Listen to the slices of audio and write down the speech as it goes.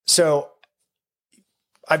So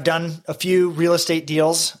I've done a few real estate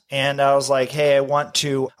deals, and I was like, hey, I want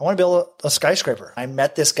to build a skyscraper. I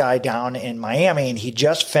met this guy down in Miami, and he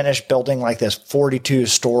just finished building like this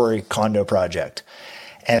 42-story condo project.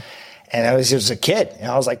 And he was a kid.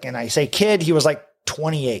 And I was like, and I say kid, he was like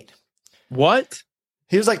 28. What?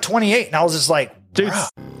 He was like 28. And I was just like, dude. Wow.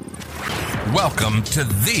 Welcome to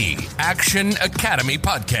the Action Academy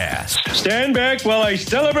podcast. Stand back while I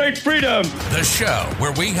celebrate freedom. The show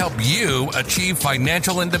where we help you achieve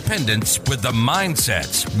financial independence with the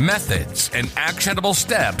mindsets, methods, and actionable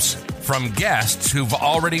steps from guests who've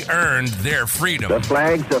already earned their freedom. The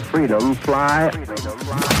flags of freedom fly.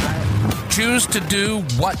 Choose to do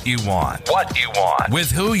what you want. What you want.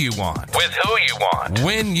 With who you want. With who you want.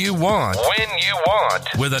 When you want. When you want.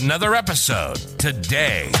 With another episode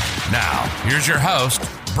today. Now, here's your host,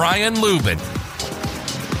 Brian Lubin.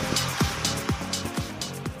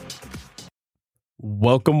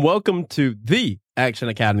 Welcome to the Action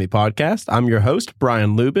Academy podcast. I'm your host,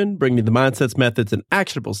 Brian Lubin, bringing you the mindsets, methods, and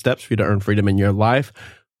actionable steps for you to earn freedom in your life.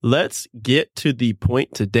 Let's get to the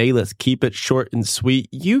point today. Let's keep it short and sweet.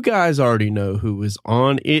 You guys already know who is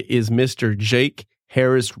on. It is Mr. Jake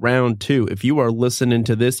Harris, round 2. If you are listening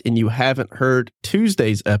to this and you haven't heard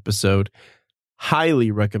Tuesday's episode, highly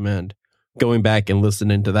recommend going back and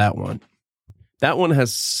listening to that one. That one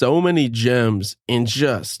has so many gems in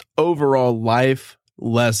just overall life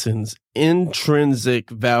lessons, intrinsic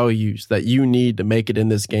values that you need to make it in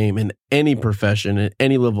this game in any profession, at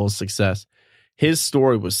any level of success. His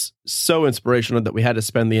story was so inspirational that we had to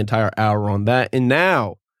spend the entire hour on that. And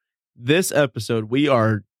now, this episode, we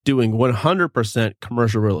are doing 100%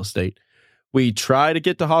 commercial real estate. We try to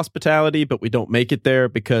get to hospitality, but we don't make it there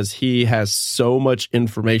because he has so much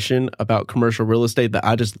information about commercial real estate that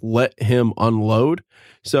I just let him unload.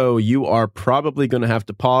 So you are probably going to have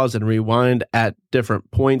to pause and rewind at different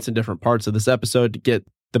points and different parts of this episode to get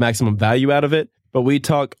the maximum value out of it. But we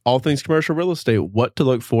talk all things commercial real estate, what to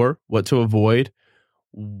look for, what to avoid,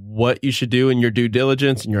 what you should do in your due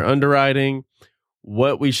diligence and your underwriting,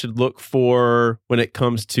 what we should look for when it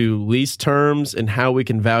comes to lease terms and how we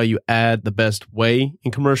can value add the best way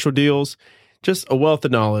in commercial deals. Just a wealth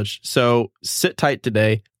of knowledge. So sit tight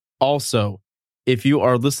today. Also, if you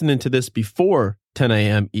are listening to this before 10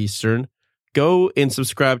 a.m. Eastern, go and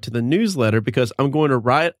subscribe to the newsletter because I'm going to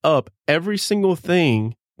write up every single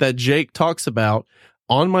thing that Jake talks about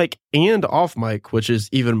on mic and off mic, which is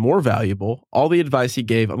even more valuable. All the advice he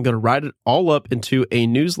gave, I'm going to write it all up into a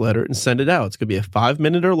newsletter and send it out. It's going to be a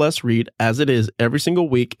 5-minute or less read, as it is every single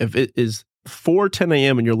week. If it is 10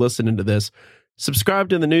 a.m. and you're listening to this, subscribe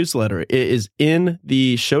to the newsletter. It is in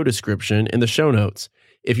the show description, in the show notes.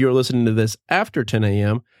 If you're listening to this after 10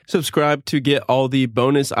 a.m., subscribe to get all the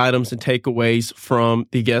bonus items and takeaways from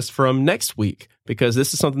the guest from next week, because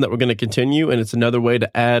this is something that we're going to continue, and it's another way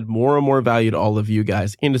to add more and more value to all of you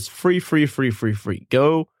guys. And it's free.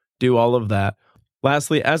 Go do all of that.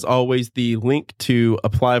 Lastly, as always, the link to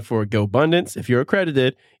apply for GoBundance, if you're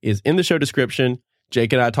accredited, is in the show description.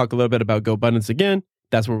 Jake and I talk a little bit about GoBundance again.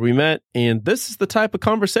 That's where we met. And this is the type of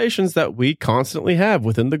conversations that we constantly have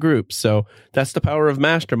within the group. So that's the power of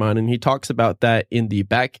Mastermind. And he talks about that in the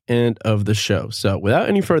back end of the show. So without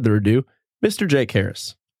any further ado, Mr. Jake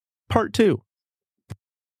Harris, part 2.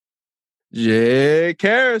 Jake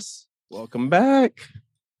Harris, welcome back.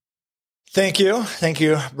 Thank you,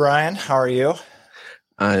 Brian. How are you?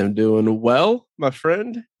 I am doing well, my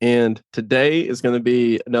friend. And today is going to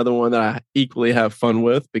be another one that I equally have fun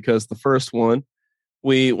with, because the first one,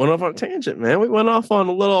 we went off on a tangent, man. We went off on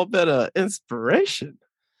a little bit of inspiration,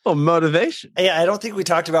 a little motivation. Yeah, I don't think we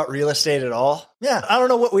talked about real estate at all. Yeah, I don't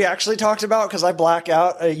know what we actually talked about because I black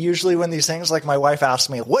out. Usually when these things, like my wife asks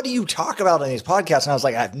me, what do you talk about in these podcasts? And I was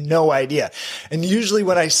like, I have no idea. And usually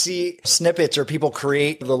when I see snippets or people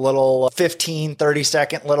create the little 15,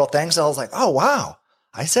 30-second little things, I was like, oh, wow,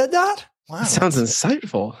 I said that? Wow. That sounds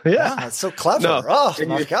insightful. Yeah, that's so clever. No. Oh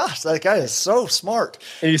my gosh, that guy is so smart.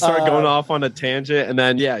 And you start going off on a tangent, and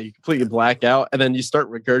then you completely black out, and then you start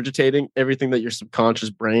regurgitating everything that your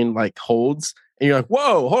subconscious brain holds, and you're like,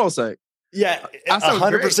 "Whoa, hold on a sec." Yeah,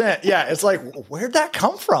 100%. Yeah, it's like, where'd that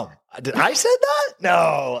come from? Did I say that?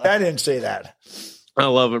 No, I didn't say that. I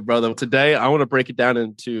love it, brother. Today, I want to break it down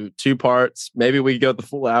into 2 parts. Maybe we go the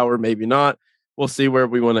full hour, maybe not. We'll see where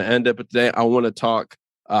we want to end it. But today, I want to talk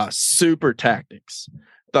super tactics,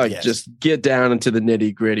 just get down into the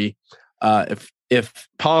nitty gritty. If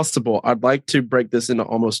possible, I'd like to break this into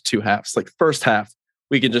almost 2 halves. First half,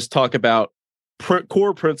 we can just talk about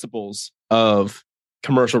core principles of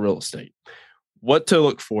commercial real estate, what to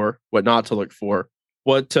look for, what not to look for,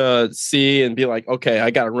 what to see and be like, okay,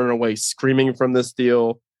 I got to run away screaming from this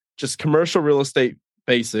deal, just commercial real estate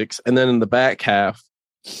basics, and then in the back half,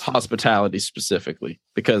 hospitality specifically,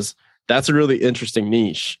 because that's a really interesting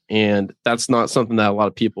niche. And that's not something that a lot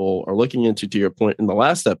of people are looking into, to your point in the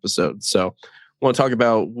last episode. So I want to talk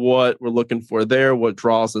about what we're looking for there, what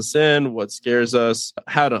draws us in, what scares us,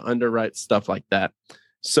 how to underwrite, stuff like that.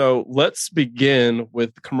 So let's begin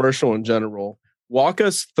with commercial in general. Walk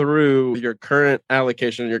us through your current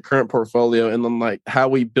allocation, your current portfolio, and then like how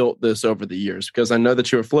we built this over the years, because I know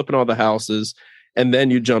that you were flipping all the houses and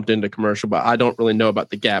then you jumped into commercial, but I don't really know about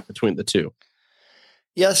the gap between the two.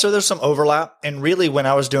 Yeah, so there's some overlap. And really, when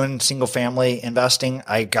I was doing single family investing,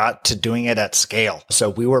 I got to doing it at scale. So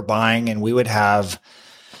we were buying and we would have,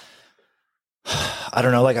 I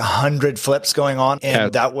don't know, like 100 flips going on.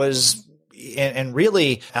 And that was, and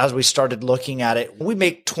really, as we started looking at it, we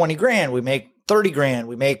make 20 grand, we make 30 grand,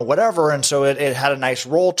 we make whatever. And so it had a nice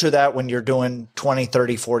roll to that when you're doing 20,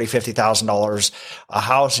 30, 40, $50,000 a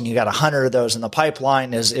house and you got 100 of those in the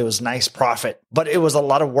pipeline. It was nice profit, but it was a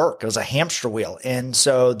lot of work. It was a hamster wheel. And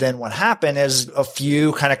so then what happened is a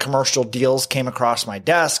few kind of commercial deals came across my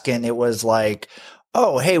desk and it was like,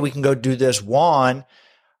 oh, hey, we can go do this one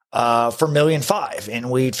for $1.5 million. And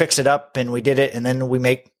we fix it up and we did it. And then we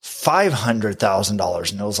make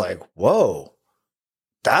 $500,000. And it was like, whoa,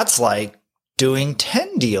 that's like doing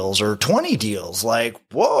 10 deals or 20 deals. Like,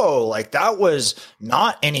 whoa, like that was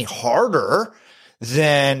not any harder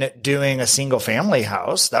than doing a single family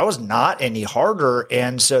house. That was not any harder.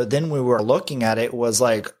 And so then we were looking at it was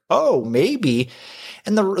like, oh, maybe.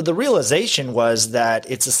 And the realization was that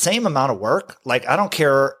it's the same amount of work. Like, I don't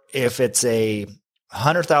care if it's a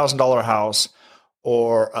 $100,000 house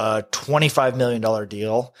or a $25 million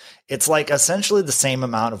deal. It's like essentially the same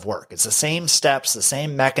amount of work. It's the same steps, the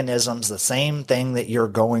same mechanisms, the same thing that you're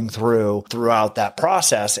going through throughout that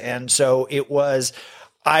process. And so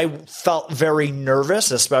I felt very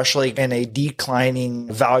nervous, especially in a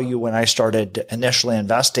declining value when I started initially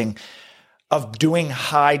investing, of doing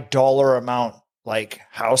high dollar amount like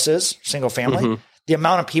houses, single family. Mm-hmm. The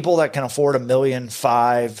amount of people that can afford $1.5 million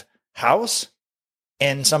house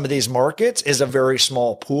in some of these markets is a very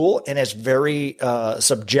small pool, and it's very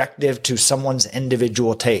subjective to someone's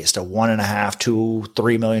individual taste. A $1.5 to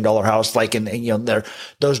 $3 million house, like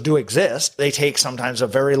those do exist. They take sometimes a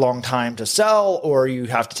very long time to sell, or you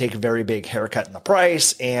have to take a very big haircut in the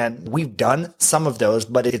price. And we've done some of those,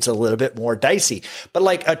 but it's a little bit more dicey. But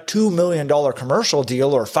like a $2 million commercial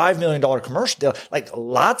deal or $5 million commercial deal, like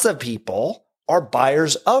lots of people are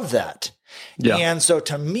buyers of that. Yeah. And so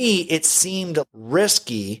to me, it seemed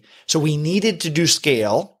risky. So we needed to do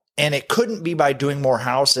scale, and it couldn't be by doing more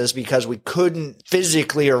houses because we couldn't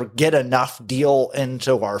physically or get enough deal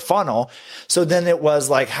into our funnel. So then it was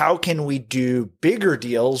like, how can we do bigger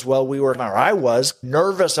deals? Well, I was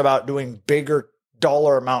nervous about doing bigger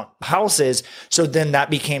dollar amount houses. So then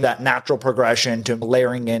that became that natural progression to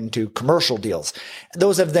layering into commercial deals.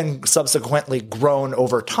 Those have then subsequently grown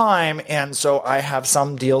over time. And so I have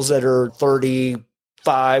some deals that are $35,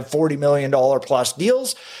 $40 million plus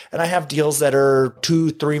deals. And I have deals that are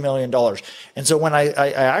 $2, $3 million. And so when I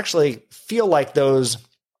actually feel like those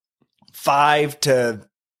 5 to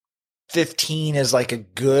 15 is like a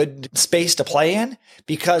good space to play in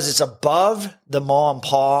because it's above the mom and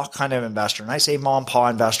pa kind of investor. And I say mom and pa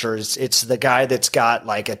investor, it's the guy that's got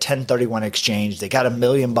like a 1031 exchange. They got $1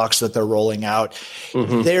 million that they're rolling out.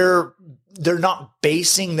 Mm-hmm. They're not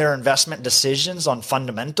basing their investment decisions on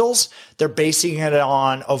fundamentals. They're basing it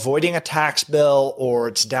on avoiding a tax bill, or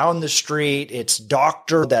it's down the street. It's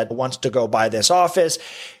doctor that wants to go buy this office.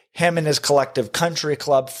 Him and his collective country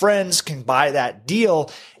club friends can buy that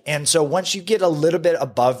deal. And so once you get a little bit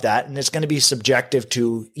above that, and it's going to be subjective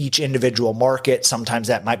to each individual market, sometimes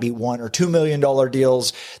that might be $1 or $2 million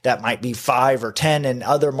deals, that might be 5 or 10 in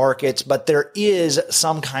other markets, but there is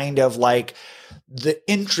some kind of like the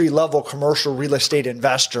entry level commercial real estate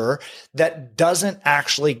investor that doesn't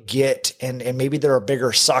actually get, and maybe they're a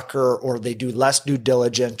bigger sucker, or they do less due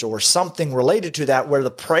diligence or something related to that, where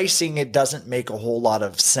the pricing, it doesn't make a whole lot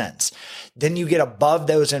of sense. Then you get above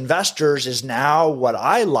those investors is now what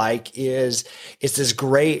I like is it's this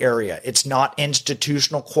gray area. It's not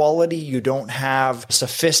institutional quality. You don't have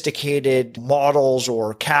sophisticated models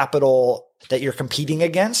or capital that you're competing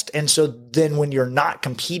against. And so then when you're not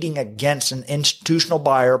competing against an institutional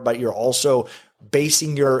buyer, but you're also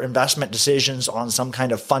basing your investment decisions on some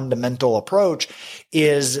kind of fundamental approach,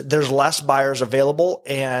 is there's less buyers available.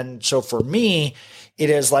 And so for me, it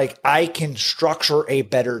is like I can structure a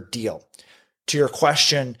better deal. To your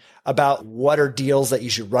question, about what are deals that you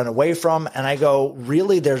should run away from. And I go,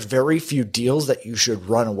 really, there's very few deals that you should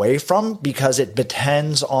run away from because it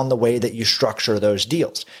depends on the way that you structure those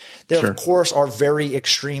deals. There, of course, are very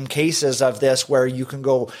extreme cases of this where you can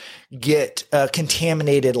go get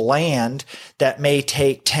contaminated land that may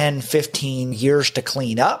take 10, 15 years to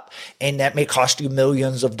clean up, and that may cost you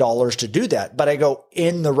millions of dollars to do that. But I go,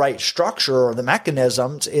 in the right structure or the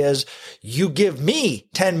mechanisms is you give me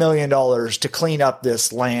 $10 million to clean up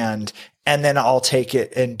this land, and then I'll take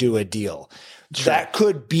it and do a deal. Sure. That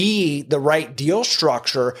could be the right deal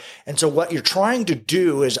structure. And so what you're trying to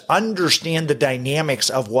do is understand the dynamics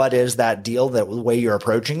of what is that deal, the way you're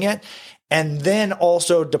approaching it. And then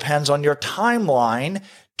also depends on your timeline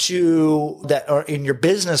to that, or in your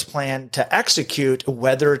business plan to execute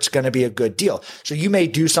whether it's going to be a good deal. So you may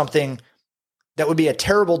do something that would be a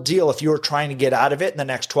terrible deal if you were trying to get out of it in the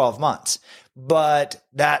next 12 months. But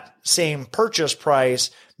that same purchase price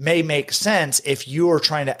may make sense if you are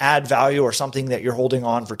trying to add value or something that you're holding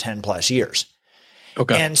on for 10 plus years.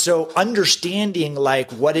 Okay. And so understanding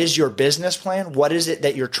like what is your business plan, what is it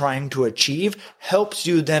that you're trying to achieve, helps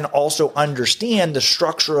you then also understand the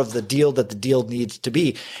structure of the deal that the deal needs to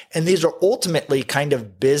be. And these are ultimately kind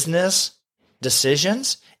of business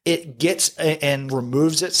decisions. It gets and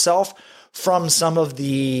removes itself from some of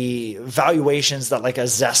the valuations that like a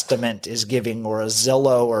Zestimate is giving or a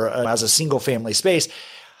Zillow or as a single family space.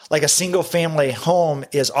 Like a single family home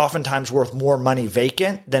is oftentimes worth more money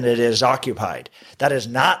vacant than it is occupied. That is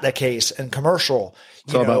not the case in commercial.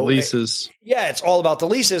 It's all about leases. It's all about the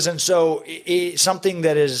leases. And so something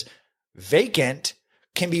that is vacant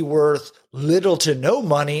can be worth little to no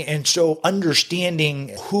money. And so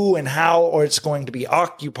understanding who and how or it's going to be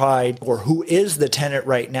occupied or who is the tenant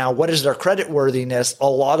right now, what is their credit worthiness, a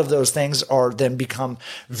lot of those things are then become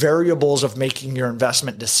variables of making your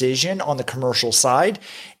investment decision on the commercial side.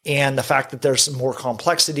 And the fact that there's some more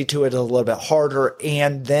complexity to it, a little bit harder.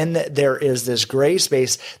 And then there is this gray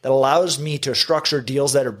space that allows me to structure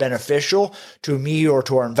deals that are beneficial to me or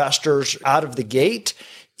to our investors out of the gate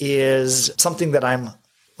is something that I'm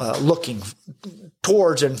looking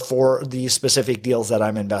towards and for the specific deals that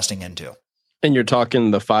I'm investing into. And you're talking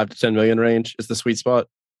the 5 to 10 million range is the sweet spot?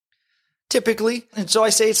 Typically. And so I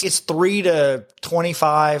say it's 3 to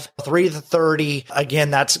 25, 3 to 30. Again,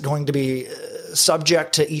 that's going to be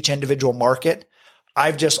subject to each individual market.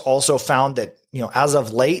 I've just also found that, as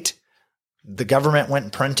of late, the government went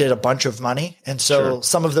and printed a bunch of money. And so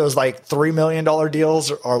some of those like $3 million deals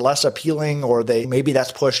are less appealing, or maybe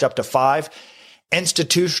that's pushed up to 5.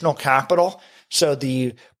 Institutional capital. So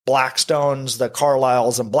the Blackstones, the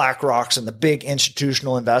Carlyles and BlackRocks and the big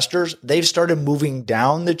institutional investors, they've started moving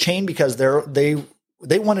down the chain because they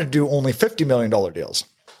want to do only $50 million deals.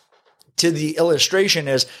 To the illustration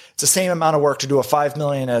is it's the same amount of work to do a $5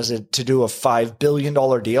 million as to do a $5 billion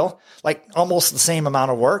deal, like almost the same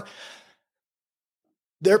amount of work.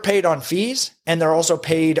 They're paid on fees, and they're also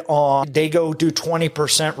paid on, they go do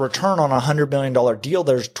 20% return on a $100 million deal.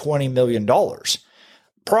 There's $20 million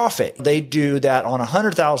profit. They do that on a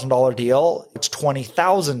 $100,000 deal. It's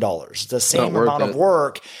 $20,000. It's the same amount of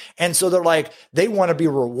work. And so they're like, they want to be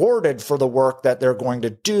rewarded for the work that they're going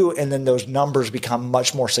to do. And then those numbers become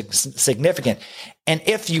much more significant. And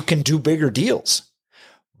if you can do bigger deals,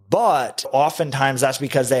 but oftentimes that's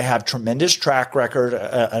because they have tremendous track record,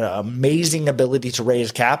 an amazing ability to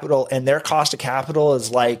raise capital, and their cost of capital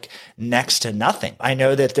is like next to nothing. I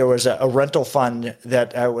know that there was a rental fund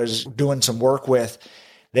that I was doing some work with.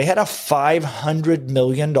 They had a $500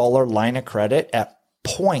 million line of credit at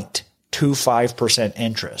 0.25%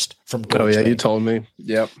 interest from Goldman. Oh, yeah, you told me.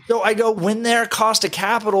 Yep. So I go, when their cost of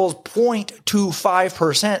capital is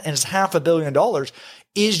 0.25% and it's $500 million,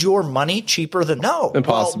 is your money cheaper than no?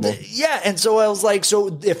 Impossible. Well, yeah. And so I was like,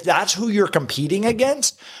 so if that's who you're competing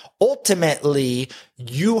against, ultimately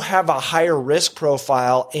you have a higher risk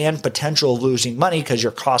profile and potential of losing money because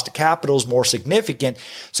your cost of capital is more significant.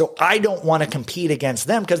 So I don't want to compete against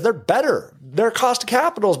them because they're better. Their cost of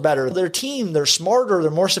capital is better. Their team, they're smarter,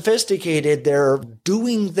 they're more sophisticated, they're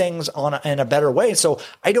doing things in a better way. So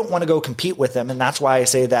I don't want to go compete with them. And that's why I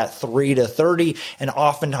say that 3 to 30. And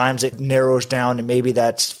oftentimes it narrows down to maybe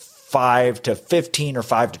that's 5 to 15 or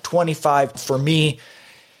 5 to 25. For me,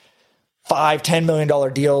 $5-10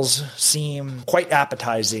 million deals seem quite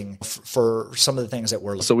appetizing for some of the things that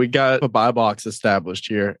we're looking. So we got a buy box established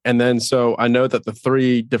here. And then, so I know that the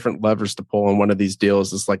 3 different levers to pull in one of these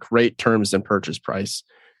deals is like rate, terms, and purchase price.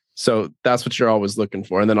 So that's what you're always looking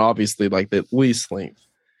for. And then obviously like the lease length.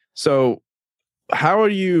 So how are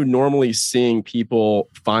you normally seeing people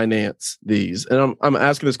finance these? And I'm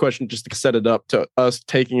asking this question just to set it up to us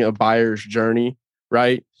taking a buyer's journey,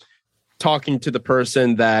 right? talking to the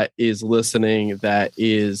person that is listening that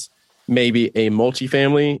is maybe a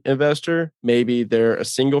multifamily investor, maybe they're a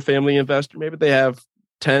single family investor, maybe they have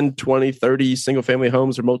 10, 20, 30 single family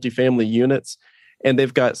homes or multifamily units, and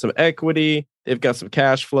they've got some equity, they've got some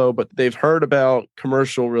cash flow, but they've heard about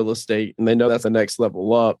commercial real estate and they know that's the next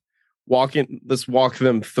level up. Let's walk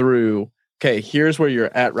them through, okay, here's where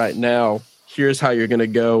you're at right now. Here's how you're going to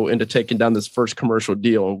go into taking down this first commercial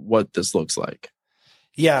deal and what this looks like.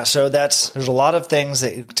 Yeah. So there's a lot of things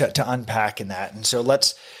to unpack in that. And so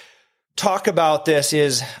let's talk about this.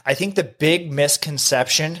 I think the big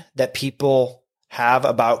misconception that people have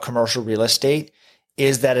about commercial real estate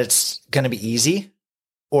is that it's going to be easy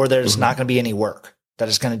or there's not going to be any work, that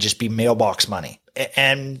it's going to just be mailbox money.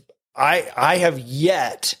 And I have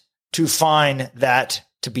yet to find that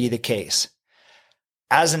to be the case.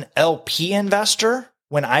 As an LP investor,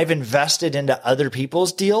 when I've invested into other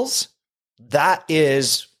people's deals, that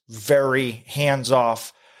is very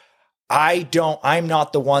hands-off. I'm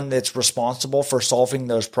not the one that's responsible for solving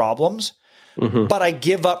those problems, but I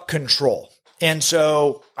give up control. And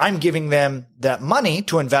so I'm giving them that money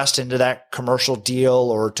to invest into that commercial deal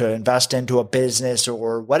or to invest into a business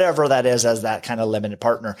or whatever that is as that kind of limited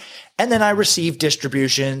partner. And then I receive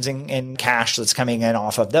distributions and cash that's coming in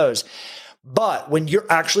off of those. But when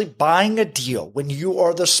you're actually buying a deal, when you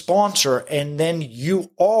are the sponsor, and then you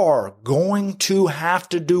are going to have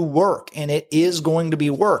to do work, and it is going to be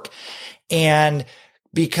work. And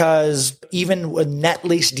because even with net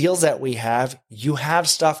lease deals that we have, you have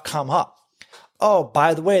stuff come up. Oh,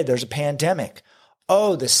 by the way, there's a pandemic.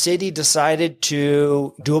 Oh, the city decided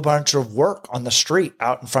to do a bunch of work on the street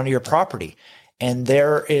out in front of your property, and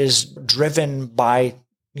there is driven by,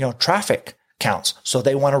 traffic counts. So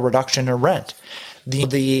they want a reduction in rent.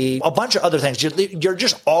 A bunch of other things. You're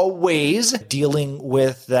just always dealing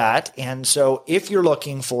with that. And so if you're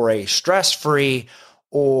looking for a stress-free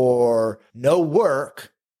or no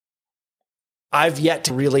work, I've yet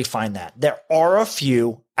to really find that. There are a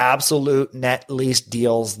few absolute net lease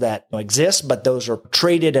deals that exist, but those are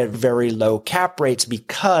traded at very low cap rates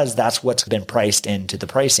because that's what's been priced into the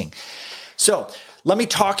pricing. So let me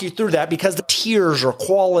talk you through that, because the tiers or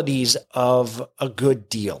qualities of a good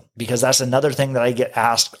deal, because that's another thing that I get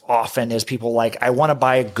asked often is people like, I want to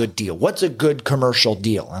buy a good deal. What's a good commercial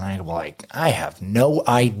deal? And I'm like, I have no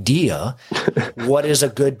idea what is a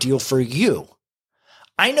good deal for you.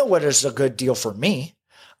 I know what is a good deal for me.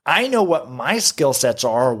 I know what my skill sets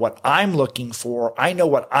are, what I'm looking for. I know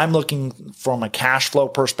what I'm looking from a cash flow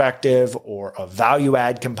perspective or a value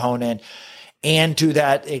add component. And to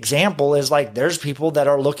that example is like, there's people that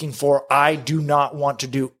are looking for, I do not want to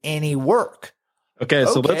do any work. Okay,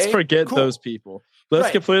 so let's forget those people.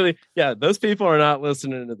 Let's completely, those people are not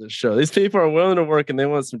listening to this show. These people are willing to work and they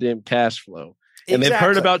want some damn cash flow. And they've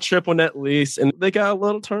heard about triple net lease and they got a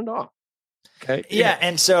little turned off. Okay. Yeah.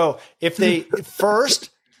 And so if they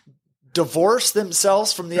first divorce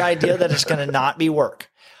themselves from the idea that it's going to not be work,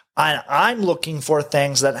 and I'm looking for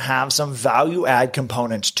things that have some value add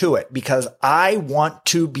components to it, because I want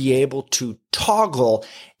to be able to toggle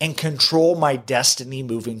and control my destiny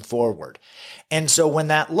moving forward. And so when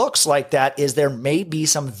that looks like that is there may be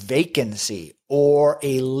some vacancy or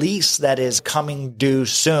a lease that is coming due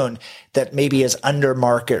soon that maybe is under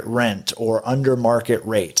market rent or under market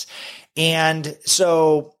rates. And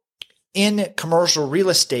so in commercial real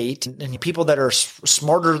estate, and people that are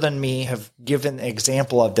smarter than me have given an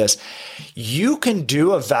example of this, you can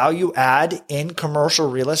do a value add in commercial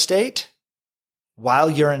real estate while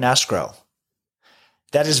you're in escrow.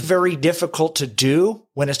 That is very difficult to do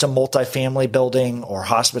when it's a multifamily building or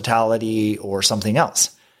hospitality or something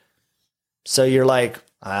else. So you're like,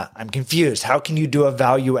 I'm confused. How can you do a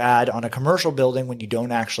value add on a commercial building when you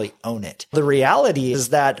don't actually own it? The reality is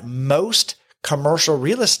that most commercial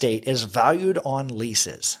real estate is valued on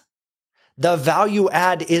leases. The value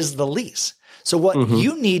add is the lease. So what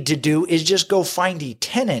you need to do is just go find a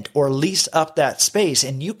tenant or lease up that space.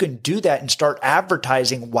 And you can do that and start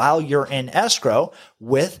advertising while you're in escrow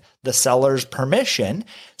with the seller's permission.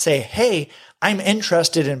 Say, hey, I'm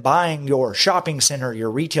interested in buying your shopping center,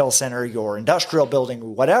 your retail center, your industrial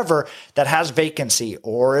building, whatever that has vacancy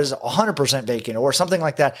or is 100% vacant or something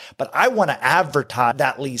like that. But I want to advertise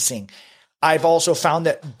that leasing. I've also found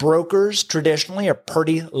that brokers traditionally are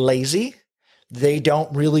pretty lazy. They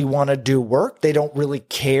don't really want to do work. They don't really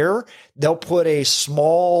care. They'll put a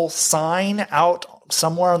small sign out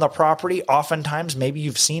somewhere on the property. Oftentimes, maybe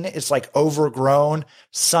you've seen it. It's like overgrown,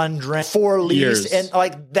 sun-drenched, for lease. And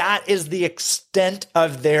like that is the extent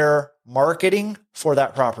of their marketing for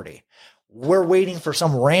that property. we're waiting for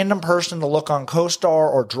some random person to look on CoStar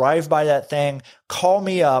or drive by that thing, call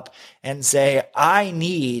me up and say, I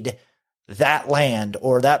need that land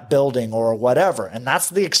or that building or whatever. And that's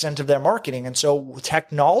the extent of their marketing. And so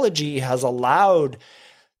technology has allowed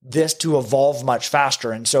this to evolve much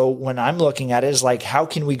faster. And so when I'm looking at it is like, how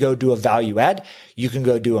can we go do a value add? You can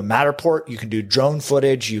go do a Matterport. You can do drone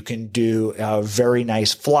footage. You can do very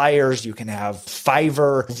nice flyers. You can have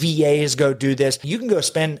Fiverr VAs go do this. You can go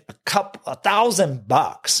spend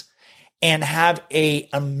 $1,000 and have a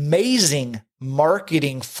amazing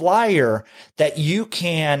marketing flyer that you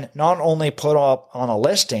can not only put up on a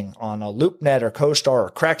listing on a LoopNet or CoStar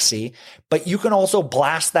or Crexi, but you can also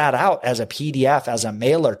blast that out as a PDF, as a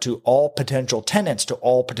mailer to all potential tenants, to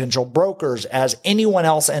all potential brokers, as anyone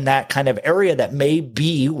else in that kind of area that may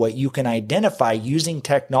be what you can identify using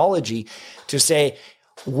technology to say,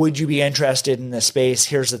 would you be interested in this space?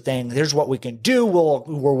 Here's the thing. Here's what we can do.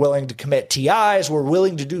 We're willing to commit TIs. We're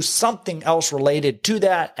willing to do something else related to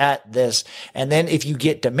that at this. And then if you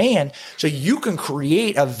get demand, so you can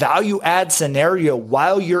create a value add scenario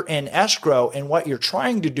while you're in escrow. And what you're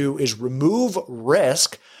trying to do is remove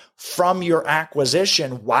risk from your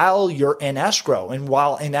acquisition while you're in escrow. And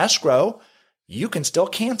while in escrow, you can still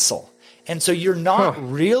cancel. And so you're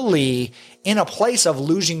not really in a place of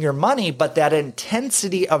losing your money, but that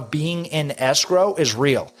intensity of being in escrow is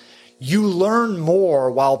real. You learn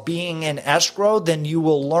more while being in escrow than you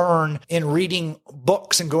will learn in reading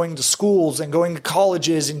books and going to schools and going to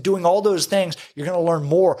colleges and doing all those things. You're going to learn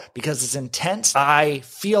more because it's intense. I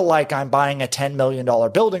feel like I'm buying a $10 million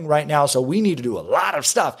building right now, so we need to do a lot of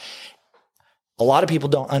stuff. A lot of people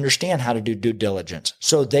don't understand how to do due diligence,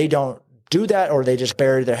 so they don't do that, or they just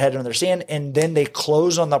bury their head in their sand, and then they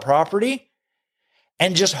close on the property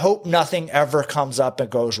and just hope nothing ever comes up and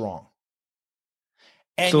goes wrong.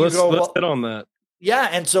 And so let's hit on that. Yeah.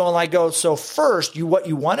 And so I go, so first, what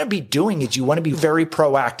you want to be doing is you want to be very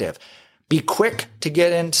proactive. Be quick to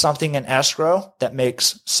get in something in escrow that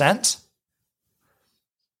makes sense.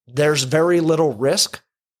 There's very little risk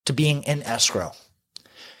to being in escrow.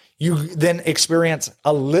 You then experience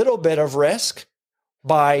a little bit of risk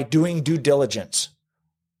by doing due diligence,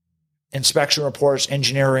 inspection reports,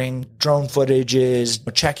 engineering, drone footages,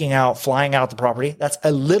 checking out, flying out the property. That's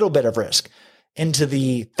a little bit of risk into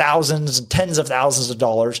the thousands, tens of thousands of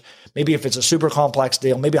dollars. Maybe if it's a super complex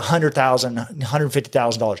deal, maybe $100,000,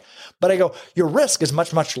 $150,000. But I go, your risk is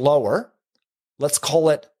much, much lower. Let's call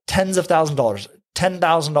it tens of thousands of dollars,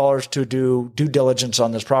 $10,000 to do due diligence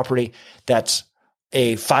on this property. That's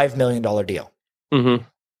a $5 million deal. Mm-hmm.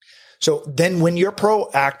 So then when you're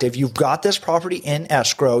proactive, you've got this property in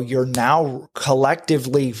escrow, you're now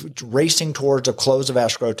collectively racing towards a close of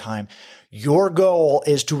escrow time. Your goal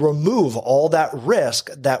is to remove all that risk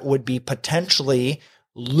that would be potentially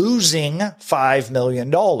losing $5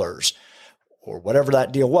 million or whatever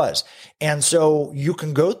that deal was. And so you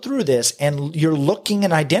can go through this and you're looking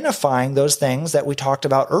and identifying those things that we talked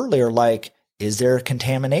about earlier, like, is there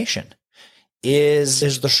contamination?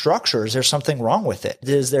 Is the structure, is there something wrong with it?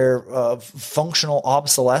 Is there functional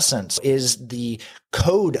obsolescence? Is the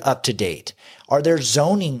code up to date? Are there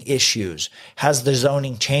zoning issues? Has the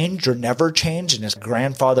zoning changed or never changed and is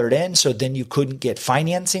grandfathered in? So then you couldn't get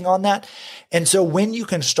financing on that. And so when you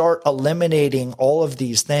can start eliminating all of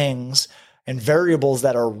these things and variables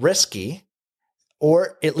that are risky,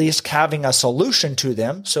 or at least having a solution to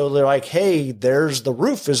them. So they're like, hey, there's the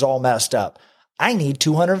roof is all messed up. I need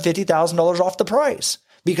 $250,000 off the price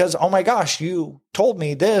because, oh my gosh, you told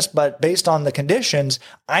me this, but based on the conditions,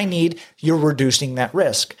 you're reducing that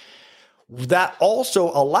risk. That also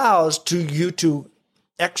allows you to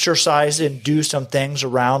exercise and do some things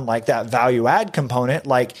around like that value add component.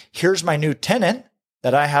 Like, here's my new tenant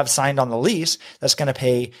that I have signed on the lease that's going to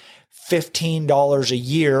pay $15 a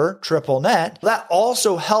year triple net. That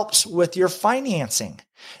also helps with your financing.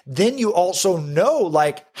 Then you also know,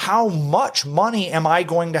 like, how much money am I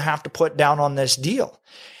going to have to put down on this deal?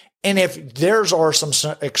 And if there's are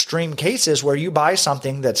some extreme cases where you buy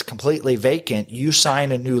something that's completely vacant, you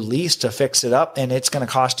sign a new lease to fix it up, and it's going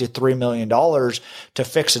to cost you $3 million to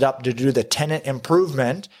fix it up, to do the tenant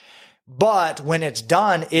improvement. But when it's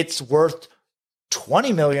done, it's worth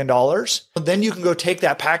 $20 million. Then you can go take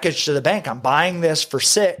that package to the bank. I'm buying this for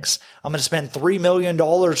 $6 million. I'm going to spend $3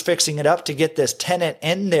 million fixing it up to get this tenant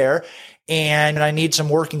in there. And I need some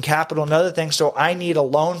working capital and other things. So I need a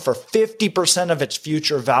loan for 50% of its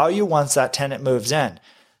future value once that tenant moves in.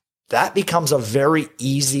 That becomes a very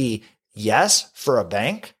easy yes for a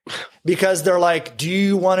bank, because they're like, do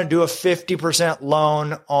you want to do a 50%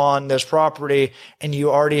 loan on this property and you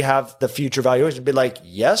already have the future valuation? Be like,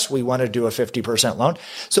 yes, we want to do a 50% loan.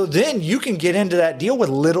 So then you can get into that deal with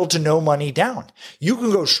little to no money down. You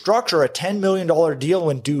can go structure a $10 million deal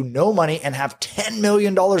and do no money and have $10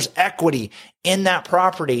 million equity in that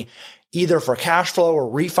property, either for cash flow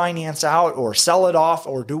or refinance out or sell it off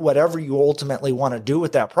or do whatever you ultimately want to do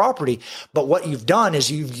with that property. But what you've done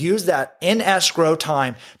is you've used that in escrow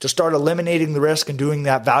time to start eliminating the risk and doing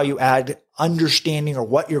that value add understanding or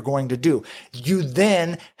what you're going to do. You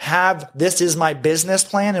then have, this is my business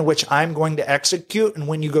plan in which I'm going to execute. And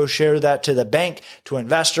when you go share that to the bank, to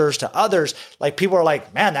investors, to others, like people are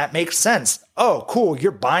like, man, that makes sense. Oh, cool.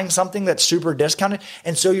 You're buying something that's super discounted.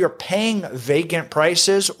 And so you're paying vacant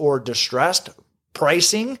prices or distressed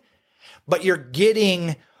pricing, but you're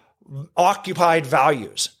getting occupied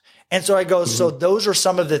values. And so I go, so those are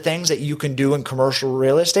some of the things that you can do in commercial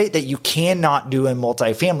real estate that you cannot do in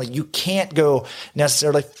multifamily. You can't go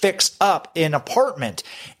necessarily fix up an apartment.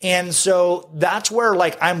 And so that's where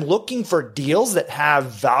like I'm looking for deals that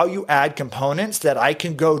have value add components that I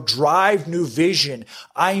can go drive new vision.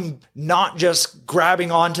 I'm not just grabbing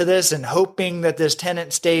onto this and hoping that this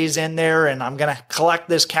tenant stays in there and I'm going to collect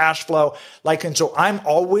this cash flow. And so I'm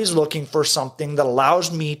always looking for something that allows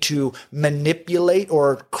me to manipulate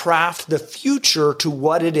or craft the future to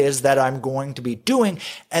what it is that I'm going to be doing.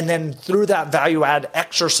 And then through that value add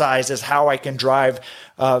exercise is how I can drive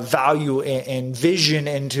value and vision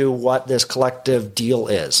into what this collective deal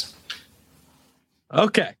is.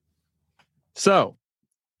 Okay. So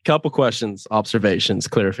couple questions, observations,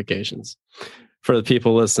 clarifications for the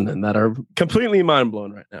people listening that are completely mind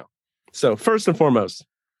blown right now. So first and foremost,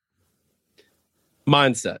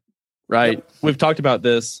 mindset, right? Yep. We've talked about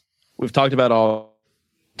this. We've talked about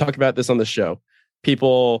this on the show.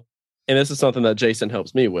 People, and this is something that Jason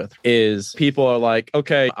helps me with, is people are like,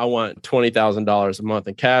 okay, I want $20,000 a month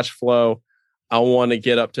in cash flow. I want to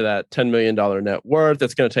get up to that $10 million net worth.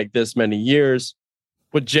 That's going to take this many years.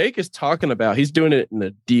 What Jake is talking about, he's doing it in a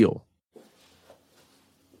deal.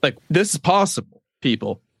 Like, this is possible,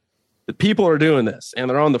 people. The people are doing this and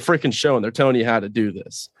they're on the freaking show and they're telling you how to do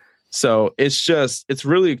this. So it's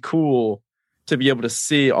really cool to be able to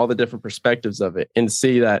see all the different perspectives of it and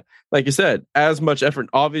see that, like you said, as much effort.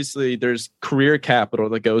 Obviously, there's career capital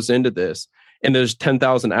that goes into this, and there's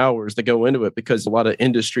 10,000 hours that go into it because a lot of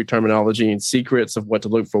industry terminology and secrets of what to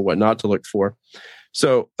look for, what not to look for.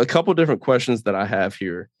 So a couple different questions that I have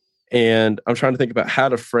here, and I'm trying to think about how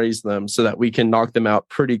to phrase them so that we can knock them out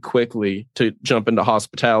pretty quickly to jump into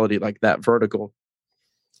hospitality, like that vertical.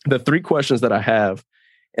 The three questions that I have,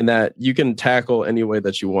 and that you can tackle any way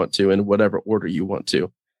that you want to in whatever order you want to.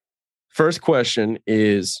 First question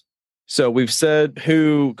is, so we've said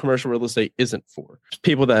who commercial real estate isn't for.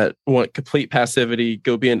 People that want complete passivity,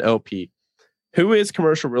 go be an LP. Who is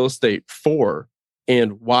commercial real estate for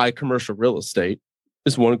and why commercial real estate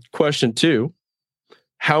is one question. Two,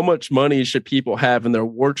 how much money should people have in their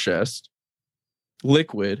war chest,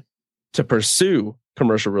 liquid, to pursue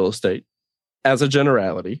commercial real estate as a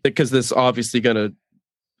generality? Because this is obviously going to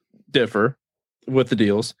differ with the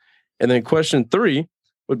deals. And then question three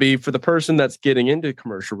would be for the person that's getting into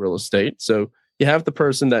commercial real estate. So you have the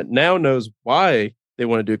person that now knows why they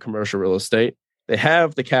want to do commercial real estate. They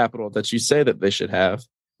have the capital that you say that they should have.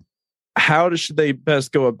 How should they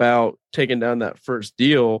best go about taking down that first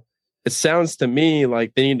deal? It sounds to me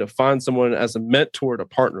like they need to find someone as a mentor to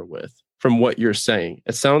partner with from what you're saying.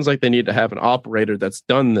 It sounds like they need to have an operator that's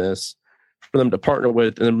done this for them to partner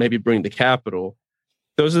with and then maybe bring the capital.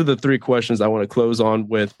 Those are the three questions I want to close on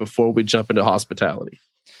with before we jump into hospitality.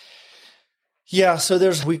 Yeah, so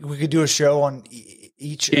we could do a show on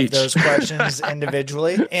each of those questions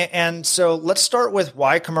individually. And so let's start with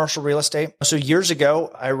why commercial real estate. So years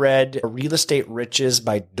ago, I read Real Estate Riches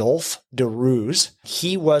by Dolph DeRose.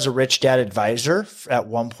 He was a Rich Dad advisor at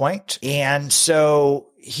one point. And so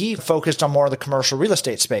he focused on more of the commercial real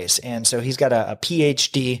estate space. And so he's got a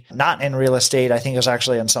PhD, not in real estate. I think it was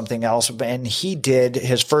actually on something else. And he did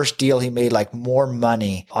his first deal. He made like more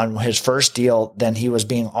money on his first deal than he was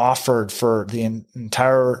being offered for the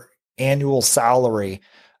entire annual salary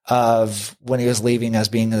of when he was leaving as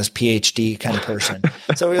being this PhD kind of person.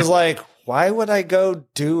 So he was like, why would I go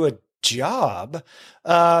do a job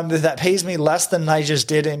that pays me less than I just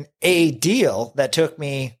did in a deal that took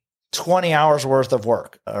me 20 hours worth of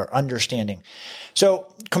work or understanding?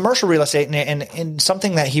 So commercial real estate and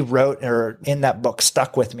something that he wrote or in that book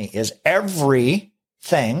stuck with me is every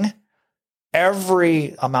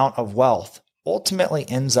amount of wealth ultimately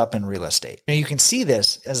ends up in real estate. And you can see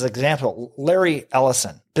this as an example. Larry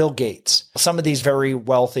Ellison, Bill Gates, some of these very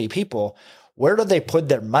wealthy people, where do they put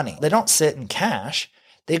their money? They don't sit in cash.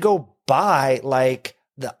 They go buy like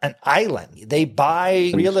an island. They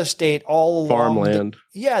buy real estate all along. Farmland.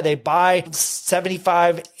 They buy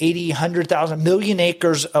 75, 80, 100,000 million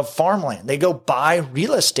acres of farmland. They go buy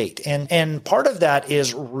real estate. And part of that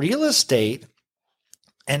is real estate,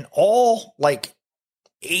 and all like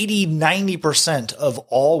 80, 90% of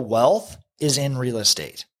all wealth is in real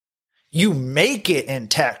estate. You make it in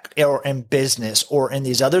tech or in business or in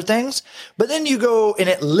these other things, but then you go and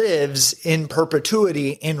it lives in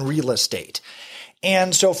perpetuity in real estate.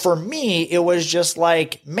 And so for me, it was just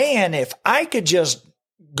like, man, if I could just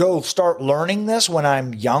go start learning this when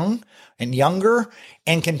I'm young and younger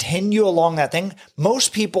and continue along that thing.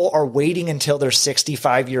 Most people are waiting until they're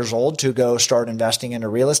 65 years old to go start investing into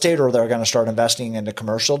real estate, or they're going to start investing into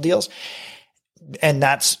commercial deals. And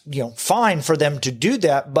that's, fine for them to do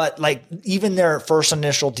that. But like even their first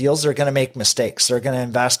initial deals, they're going to make mistakes. They're going to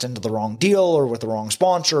invest into the wrong deal or with the wrong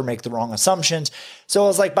sponsor, make the wrong assumptions. So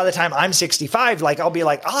it's like, by the time I'm 65, like I'll be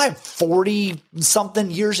like, I have 40 something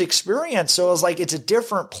years experience. So it's like, it's a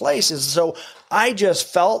different place. So I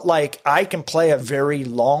just felt like I can play a very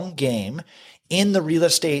long game in the real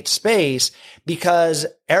estate space, because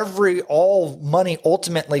all money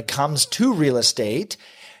ultimately comes to real estate.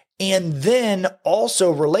 And then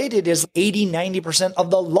also related is 80, 90%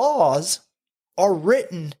 of the laws are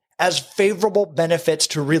written as favorable benefits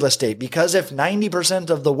to real estate. Because if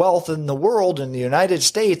 90% of the wealth in the world in the United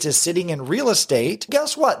States is sitting in real estate,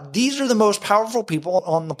 guess what? These are the most powerful people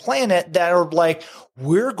on the planet that are like,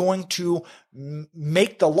 we're going to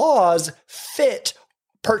make the laws fit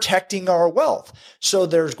protecting our wealth. So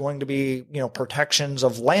there's going to be, protections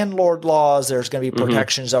of landlord laws. There's going to be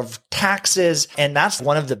protections of taxes. And that's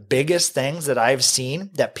one of the biggest things that I've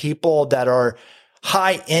seen, that people that are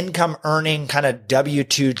high income earning kind of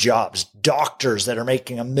W-2 jobs, doctors that are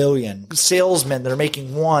making $1 million, salesmen that are making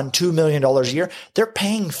 $1-2 million a year, they're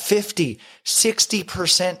paying 50,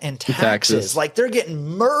 60% in taxes. Like they're getting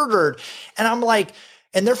murdered. And I'm like,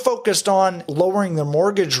 and they're focused on lowering their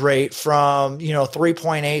mortgage rate from,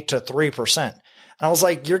 3.8 to 3%. And I was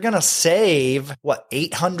like, you're going to save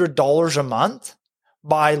 $800 a month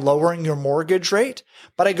by lowering your mortgage rate?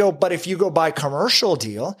 But I go, but if you go buy commercial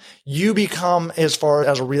deal, you become, as far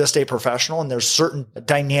as a real estate professional, and there's certain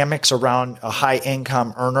dynamics around a high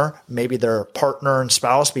income earner, maybe their partner and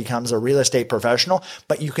spouse becomes a real estate professional,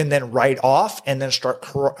 but you can then write off and then start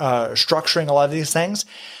structuring a lot of these things.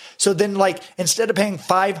 So then, like, instead of paying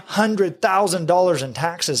 $500,000 in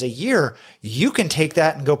taxes a year, you can take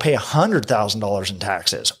that and go pay $100,000 in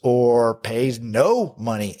taxes, or pay no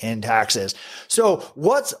money in taxes. So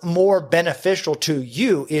what's more beneficial to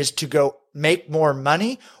you is to go make more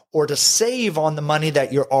money, or to save on the money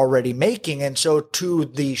that you're already making. And so to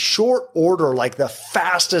the short order, like the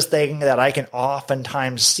fastest thing that I can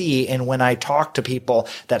oftentimes see, and when I talk to people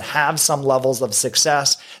that have some levels of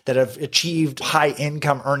success, that have achieved high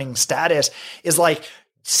income earning status, is like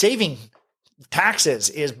saving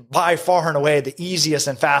taxes is by far and away the easiest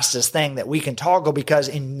and fastest thing that we can toggle, because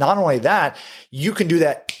in not only that, you can do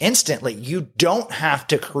that instantly. You don't have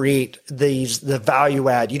to create the value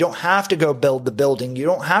add. You don't have to go build the building. You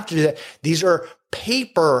don't have to do that. These are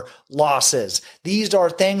paper losses. These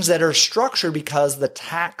are things that are structured because the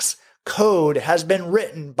tax code has been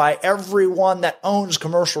written by everyone that owns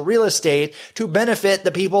commercial real estate to benefit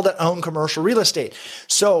the people that own commercial real estate.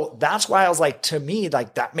 So that's why I was like, to me,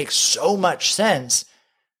 like that makes so much sense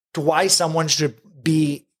to why someone should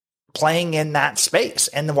be playing in that space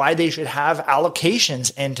and why they should have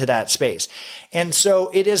allocations into that space. And so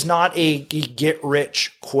it is not a get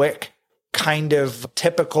rich quick kind of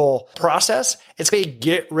typical process. It's a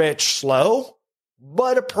get rich slow,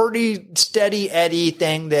 but a pretty steady Eddie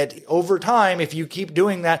thing that over time, if you keep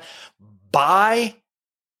doing that, buy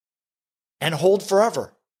and hold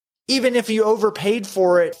forever. Even if you overpaid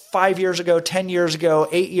for it 5 years ago, 10 years ago,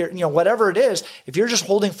 8 years, whatever it is, if you're just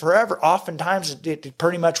holding forever, oftentimes it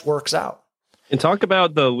pretty much works out. And talk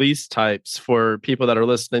about the lease types for people that are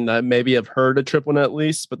listening that maybe have heard a triple net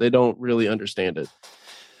lease, but they don't really understand it.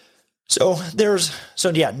 So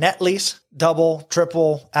net lease, double,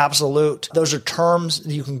 triple, absolute. Those are terms.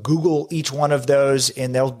 You can Google each one of those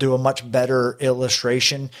and they'll do a much better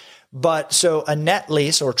illustration. But so a net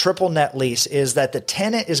lease or triple net lease is that the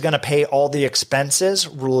tenant is going to pay all the expenses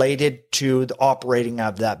related to the operating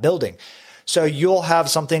of that building. So you'll have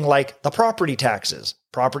something like the property taxes.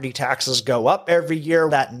 Property taxes go up every year.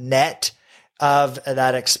 That net of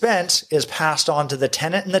that expense is passed on to the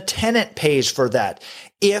tenant, and the tenant pays for that.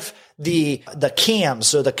 If the CAMs,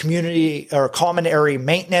 so the community or common area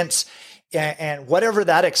maintenance, and whatever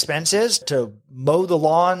that expense is to mow the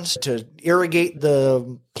lawns, to irrigate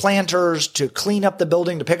the planters, to clean up the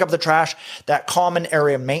building, to pick up the trash, that common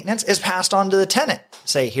area maintenance is passed on to the tenant.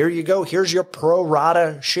 Say, here you go. Here's your pro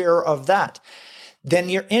rata share of that. Then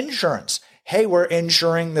your insurance. Hey, we're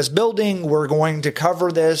insuring this building. We're going to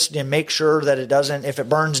cover this and make sure that it doesn't, if it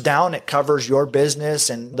burns down, it covers your business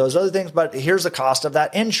and those other things. But here's the cost of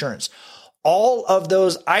that insurance. All of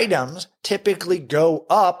those items typically go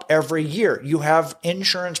up every year. You have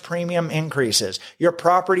insurance premium increases. Your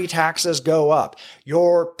property taxes go up.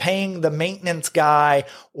 You're paying the maintenance guy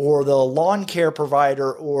or the lawn care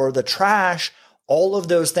provider or the trash. All of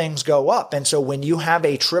those things go up. And so when you have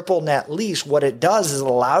a triple net lease, what it does is it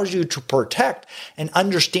allows you to protect and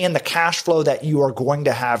understand the cash flow that you are going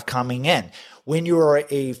to have coming in. When you are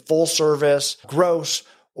a full service gross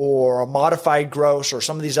or a modified gross or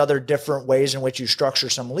some of these other different ways in which you structure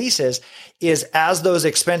some leases, is as those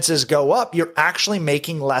expenses go up, you're actually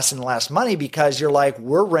making less and less money because you're like,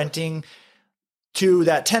 we're renting to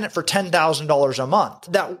that tenant for $10,000 a month.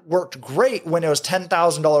 That worked great when it was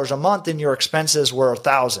 $10,000 a month and your expenses were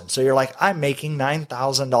 $1,000. So you're like, I'm making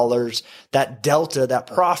 $9,000, that delta, that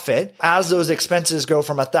profit. As those expenses go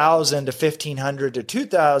from $1,000 to $1,500 to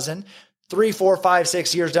 $2,000, 3, 4, 5,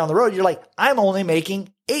 6 years down the road, you're like, I'm only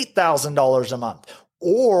making $8,000 a month.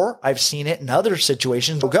 Or I've seen it in other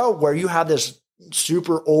situations where you have this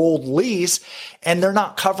super old lease and they're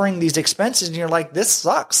not covering these expenses. And you're like, this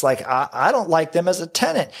sucks. Like, I don't like them as a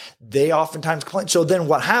tenant. They oftentimes complain. So then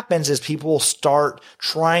what happens is people start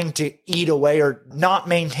trying to eat away or not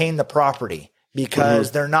maintain the property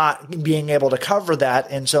because they're not being able to cover that.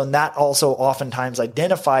 And so that also oftentimes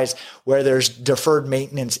identifies where there's deferred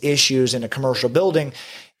maintenance issues in a commercial building.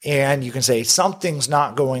 And you can say something's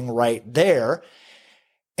not going right there.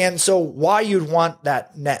 And so why you'd want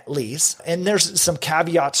that net lease, and there's some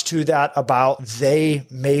caveats to that about they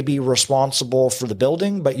may be responsible for the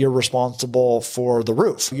building, but you're responsible for the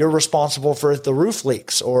roof. You're responsible for if the roof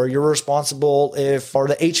leaks, or you're responsible for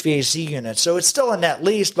the HVAC unit. So it's still a net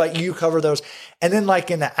lease, but you cover those. And then like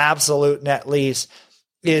in the absolute net lease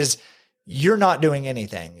is you're not doing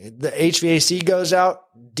anything. The HVAC goes out,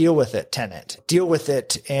 deal with it, tenant. Deal with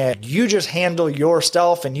it, and you just handle your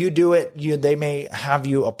stuff and you do it. They may have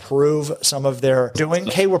you approve some of their doing.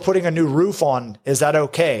 Hey, we're putting a new roof on. Is that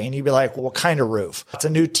okay? And you'd be like, well, what kind of roof? It's a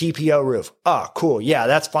new TPO roof. Oh, cool. Yeah,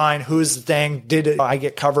 that's fine. Who's the thing? Did I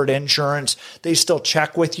get covered insurance? They still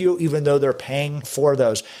check with you, even though they're paying for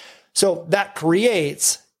those. So that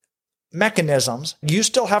creates mechanisms. You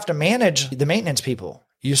still have to manage the maintenance people.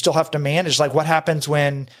 You still have to manage, like what happens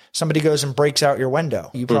when somebody goes and breaks out your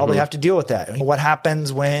window? You probably have to deal with that. What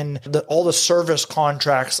happens when all the service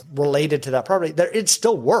contracts related to that property, it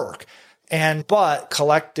still work. But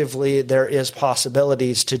collectively, there is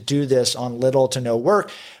possibilities to do this on little to no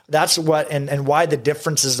work. That's what, and why the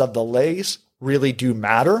differences of the lease really do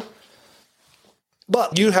matter.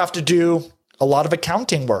 But you have to do a lot of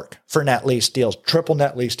accounting work for net lease deals, triple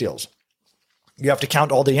net lease deals. You have to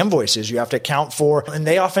count all the invoices. You have to account for, and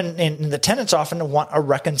the tenants often want a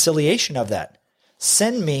reconciliation of that.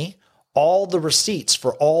 Send me all the receipts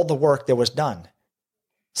for all the work that was done.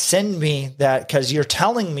 Send me that because you're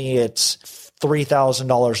telling me it's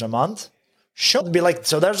 $3,000 a month. Be like,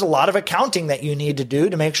 so there's a lot of accounting that you need to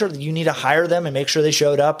do to make sure that you need to hire them and make sure they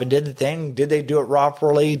showed up and did the thing. Did they do it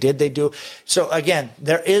properly? So again,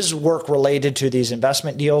 there is work related to these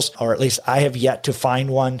investment deals, or at least I have yet to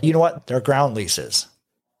find one. You know what? They're ground leases.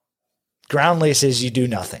 Ground leases, you do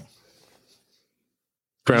nothing.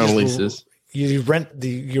 Ground leases. You rent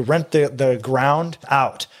the ground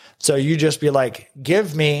out. So you just be like,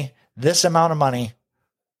 give me this amount of money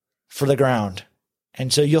for the ground.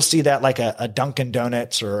 And so you'll see that like a Dunkin'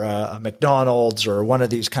 Donuts or a McDonald's or one of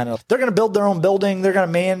these kind of, they're going to build their own building. They're going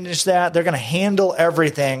to manage that. They're going to handle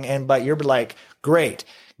everything. But you're like, great,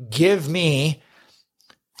 give me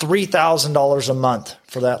 $3,000 a month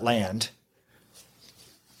for that land.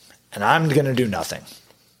 And I'm going to do nothing.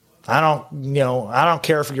 I don't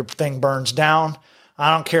care if your thing burns down.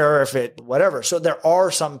 I don't care if whatever. So there are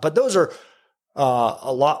some, but those are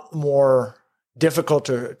a lot more difficult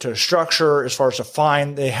to structure as far as to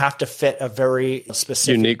find. They have to fit a very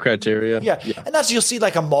specific unique criteria. Yeah. And you'll see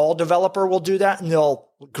like a mall developer will do that and they'll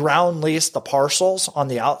ground lease the parcels on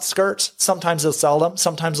the outskirts. Sometimes they'll sell them.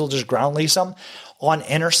 Sometimes they'll just ground lease them. On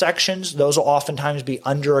intersections, those will oftentimes be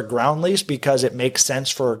under a ground lease because it makes sense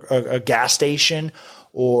for a gas station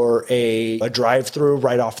or a drive-through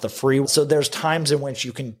right off the freeway. So there's times in which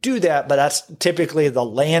you can do that, but that's typically the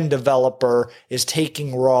land developer is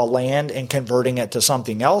taking raw land and converting it to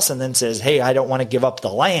something else and then says, hey, I don't want to give up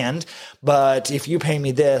the land, but if you pay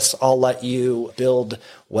me this, I'll let you build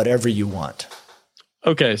whatever you want.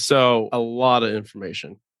 Okay, so a lot of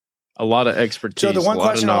information, a lot of expertise. So the one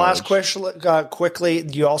question I'll ask quickly,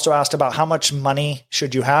 you also asked about how much money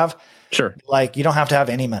should you have? Sure. Like, you don't have to have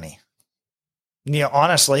any money.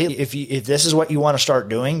 Honestly, if this is what you want to start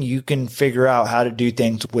doing, you can figure out how to do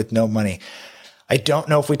things with no money. I don't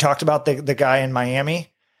know if we talked about the guy in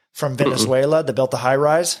Miami from Venezuela that built the high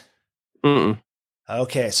rise.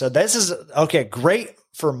 Okay. So this is great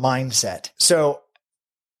for mindset. So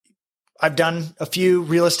I've done a few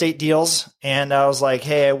real estate deals and I was like,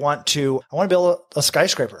 hey, I want to build a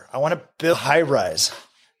skyscraper. I want to build high rise.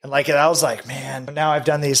 And I was like, man, now I've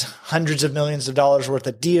done these hundreds of millions of dollars worth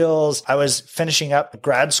of deals. I was finishing up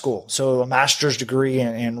grad school. So a master's degree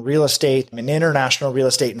in real estate, in international real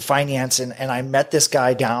estate and finance. And I met this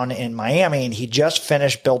guy down in Miami and he just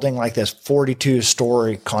finished building this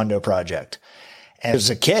 42-story condo project. And it was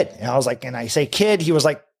a kid. And I was like, and I say kid, he was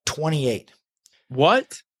 28.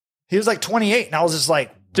 What? He was 28. And I was just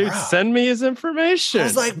like, dude, wow. Send me his information. I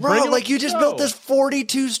was like, bro, you just built this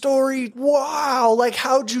 42-story. Wow.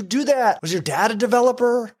 How'd you do that? Was your dad a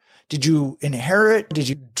developer? Did you inherit? Did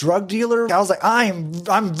you drug dealer? I was like,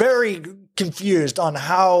 I'm very confused on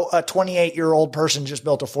how a 28-year-old person just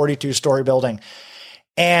built a 42-story building.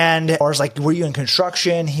 And I was like, were you in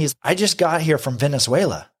construction? I just got here from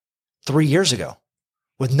Venezuela 3 years ago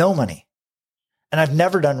with no money. And I've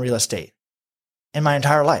never done real estate in my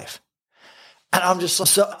entire life. And I'm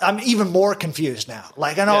just I'm even more confused now.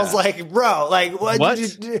 I was like, bro, what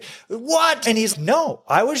did you do? What? And he's, no,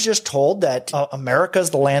 I was just told that America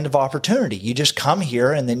is the land of opportunity. You just come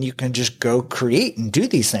here and then you can just go create and do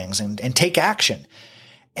these things and take action.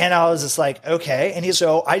 And I was just like, okay. And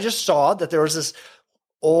so I just saw that there was this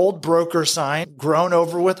old broker sign grown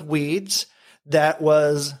over with weeds that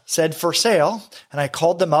said for sale. And I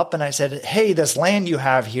called them up and I said, hey, this land you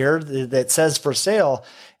have here that says for sale,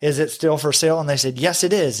 is it still for sale? And they said, yes,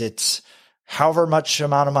 it is. It's however much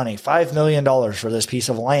amount of money, $5 million for this piece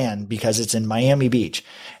of land because it's in Miami Beach.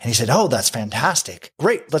 And he said, oh, that's fantastic.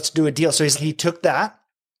 Great. Let's do a deal. So he took that.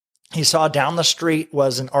 He saw down the street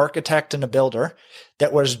was an architect and a builder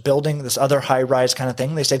that was building this other high rise kind of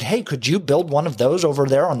thing. They said, hey, could you build one of those over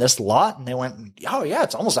there on this lot? And they went, oh yeah,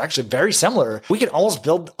 it's almost actually very similar. We could almost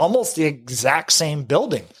build almost the exact same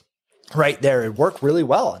building right there. It worked really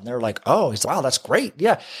well. And they're like, oh, he's, wow, that's great.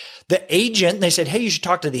 Yeah. The agent, they said, hey, you should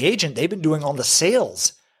talk to the agent. They've been doing all the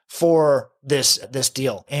sales for this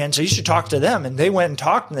deal. And so you should talk to them. And they went and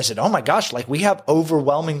talked and they said, oh my gosh, we have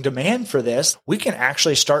overwhelming demand for this. We can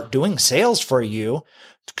actually start doing sales for you,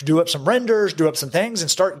 do up some renders, do up some things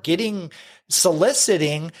and start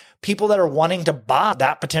soliciting people that are wanting to buy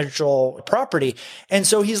that potential property. And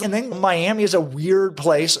so and then Miami is a weird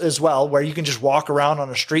place as well, where you can just walk around on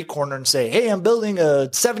a street corner and say, hey, I'm building a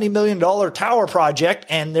 $70 million tower project.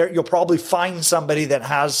 And you'll probably find somebody that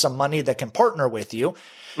has some money that can partner with you.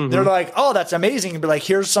 Mm-hmm. They're like, oh, that's amazing. You'd be like,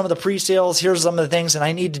 here's some of the pre-sales, here's some of the things, and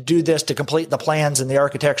I need to do this to complete the plans and the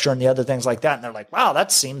architecture and the other things like that. And they're like, wow,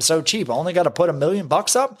 that seems so cheap. I only got to put $1 million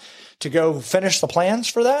up to go finish the plans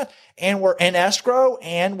for that. And we're in escrow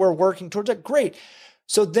and we're working towards it. Great.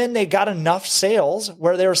 So then they got enough sales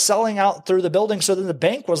where they were selling out through the building. So then the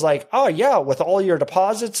bank was like, oh yeah, with all your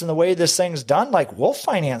deposits and the way this thing's done, we'll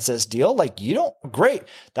finance this deal. Great.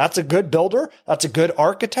 That's a good builder. That's a good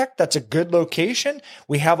architect. That's a good location.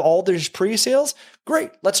 We have all these pre-sales.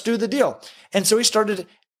 Great. Let's do the deal. And so he started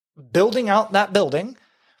building out that building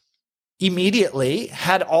immediately,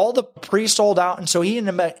 had all the pre-sold out. And so he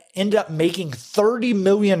ended up making $30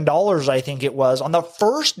 million, I think it was, on the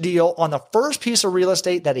first deal, on the first piece of real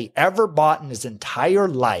estate that he ever bought in his entire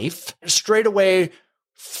life, straight away,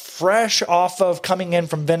 fresh off of coming in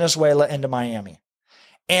from Venezuela into Miami.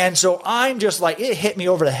 And so I'm just it hit me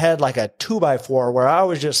over the head like a 2x4 where I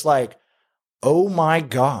was just like, oh my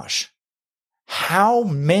gosh, how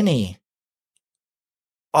many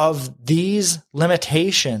of these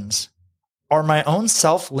limitations are my own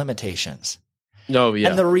self-limitations. Oh, yeah.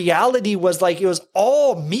 And the reality was it was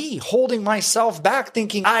all me holding myself back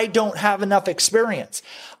thinking I don't have enough experience.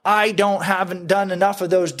 I haven't done enough of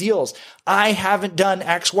those deals. I haven't done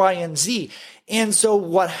X, Y, and Z. And so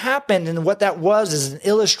what happened and what that was is an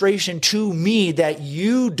illustration to me that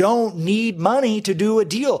you don't need money to do a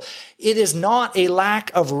deal. It is not a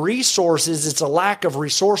lack of resources. It's a lack of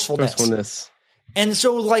resourcefulness. And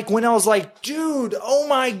so like when I was like, dude, oh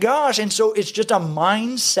my gosh. And so it's just a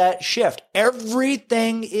mindset shift.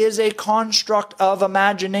 Everything is a construct of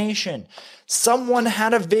imagination. Someone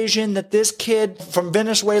had a vision that this kid from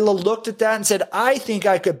Venezuela looked at that and said, I think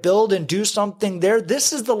I could build and do something there.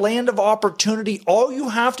 This is the land of opportunity. All you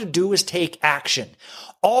have to do is take action.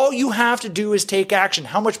 All you have to do is take action.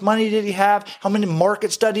 How much money did he have? How many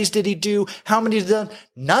market studies did he do? How many did he do?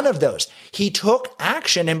 None of those. He took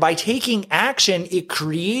action, and by taking action, it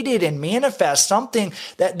created and manifest something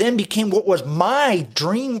that then became what was my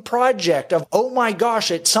dream project of, oh my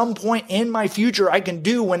gosh, at some point in my future, I can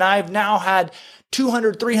do when I've now had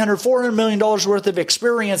 $200, $300, $400 million worth of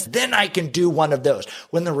experience, then I can do one of those.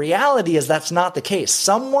 When the reality is that's not the case.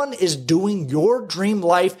 Someone is doing your dream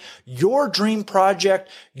life, your dream project,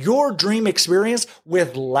 your dream experience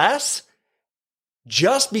with less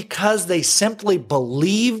just because they simply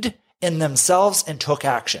believed in themselves and took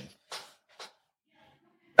action.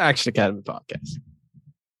 Action Academy Podcast.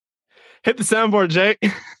 Hit the soundboard, Jake.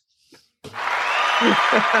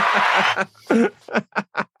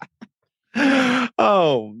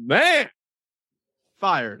 Oh man,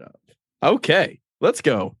 fired up. Okay, let's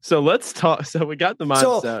go. So let's talk. So we got the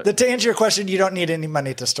mindset. So to answer your question, you don't need any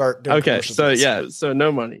money to start doing. Okay, so yeah, so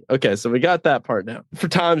no money. Okay, so we got that part now. For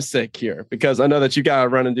time's sake here, because I know that you gotta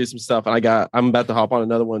run and do some stuff, and I'm about to hop on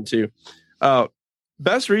another one too.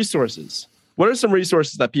 Best resources. What are some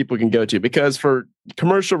resources that people can go to? Because for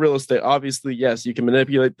commercial real estate, obviously, yes, you can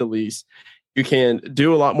manipulate the lease. You can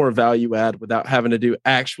do a lot more value add without having to do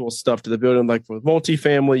actual stuff to the building. Like with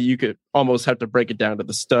multifamily, you could almost have to break it down to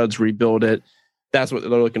the studs, rebuild it. That's what they're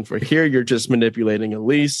looking for. Here, you're just manipulating a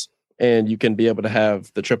lease, and you can be able to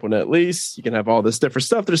have the triple net lease. You can have all this different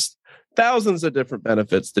stuff. There's thousands of different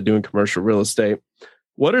benefits to doing commercial real estate.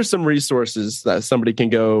 What are some resources that somebody can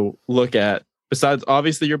go look at besides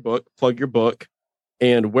obviously your book, plug your book,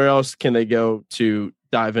 and where else can they go to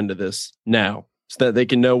dive into this now, so that they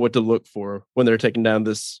can know what to look for when they're taking down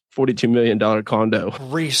this $42 million condo?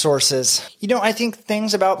 Resources. I think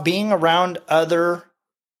things about being around other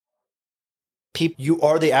people. You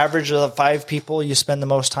are the average of the 5 people you spend the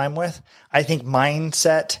most time with. I think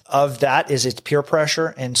mindset of that is it's peer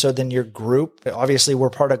pressure. And so then your group, obviously we're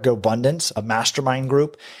part of GoBundance, a mastermind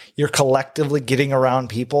group. You're collectively getting around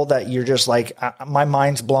people that you're just like, my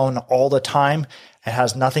mind's blown all the time. It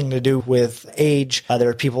has nothing to do with age. There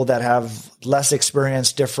are people that have less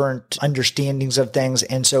experience, different understandings of things.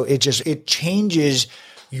 And so it changes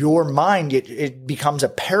your mind. It becomes a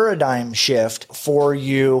paradigm shift for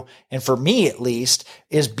you. And for me, at least,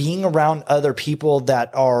 is being around other people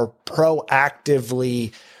that are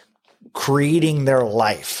proactively creating their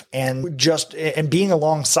life, and being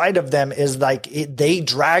alongside of them is like they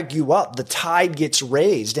drag you up. The tide gets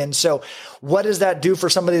raised. And so what does that do for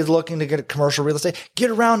somebody that's looking to get a commercial real estate? Get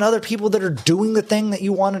around other people that are doing the thing that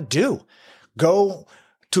you want to do. Go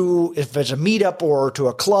to, if it's a meetup or to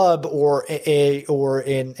a club or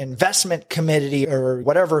an investment committee or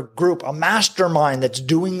whatever group, a mastermind that's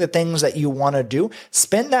doing the things that you want to do,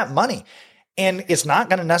 spend that money. And it's not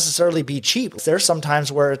going to necessarily be cheap. There's some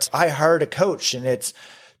times where I hired a coach and it's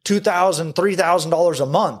 $2,000, $3,000 a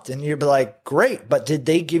month. And you'd be like, great, but did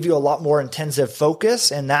they give you a lot more intensive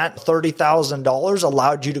focus? And that $30,000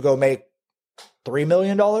 allowed you to go make $3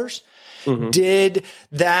 million? Mm-hmm. Did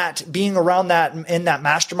that being around that in that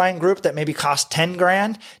mastermind group that maybe cost 10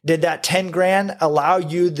 grand, did that 10 grand allow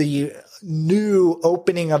you the new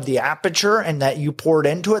opening of the aperture and that you poured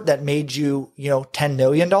into it that made you, $10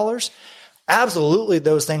 million? Absolutely.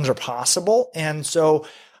 Those things are possible. And so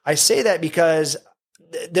I say that because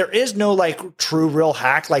there is no true real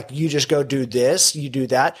hack. Like you just go do this, you do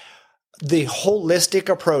that. The holistic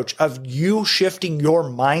approach of you shifting your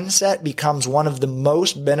mindset becomes one of the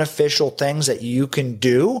most beneficial things that you can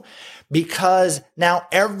do, because now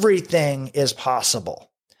everything is possible.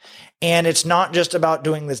 And it's not just about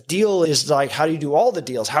doing this deal. It's like, how do you do all the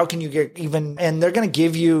deals? How can you get even, and they're going to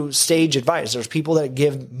give you stage advice. There's people that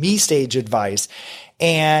give me stage advice,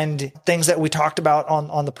 and things that we talked about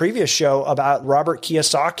on the previous show about Robert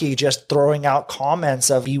Kiyosaki just throwing out comments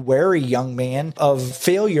of be wary, young man, of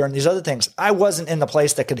failure and these other things. I wasn't in the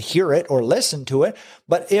place that could hear it or listen to it.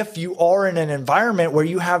 But if you are in an environment where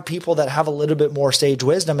you have people that have a little bit more sage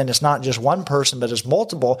wisdom, and it's not just one person, but it's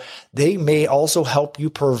multiple, they may also help you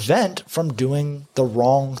prevent from doing the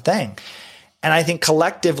wrong thing. And I think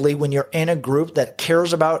collectively, when you're in a group that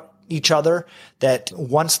cares about each other, that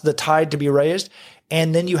wants the tide to be raised,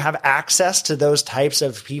 and then you have access to those types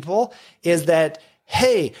of people, is that,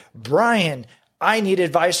 hey, Brian, I need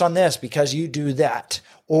advice on this because you do that.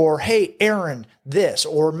 Or, hey, Aaron, this,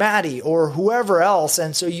 or Maddie, or whoever else.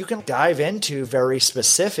 And so you can dive into very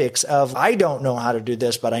specifics of, I don't know how to do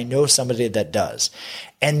this, but I know somebody that does.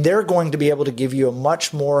 And they're going to be able to give you a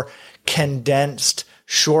much more condensed,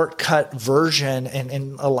 shortcut version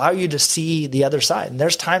and allow you to see the other side. And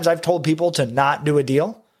there's times I've told people to not do a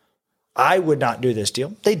deal. I would not do this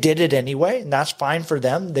deal. They did it anyway, and that's fine for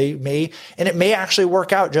them. It may actually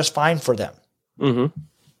work out just fine for them. Mm-hmm.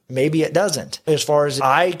 Maybe it doesn't. As far as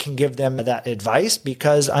I can give them that advice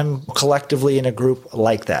because I'm collectively in a group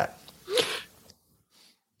like that.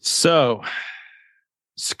 So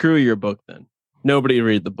screw your book then. Nobody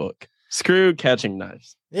read the book. Screw Catching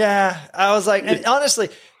Knives. Yeah, I was like, and honestly,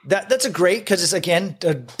 that's a great, because it's, again,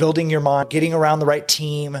 building your mind, getting around the right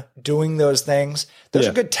team, doing those things. Those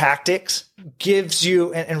are good tactics. Gives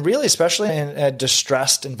you, and really, especially in a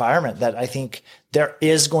distressed environment, that I think there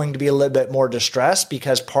is going to be a little bit more distress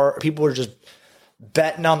because people are just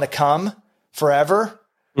betting on the come forever.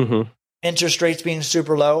 Mm-hmm. Interest rates being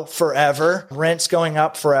super low forever, rents going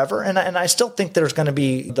up forever. And I still think there's going to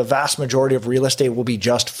be the vast majority of real estate will be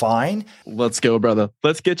just fine. Let's go, brother.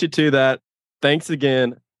 Let's get you to that. Thanks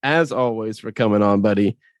again, as always, for coming on,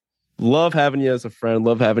 buddy. Love having you as a friend.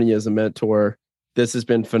 Love having you as a mentor. This has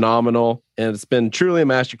been phenomenal. And it's been truly a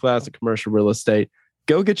masterclass in commercial real estate.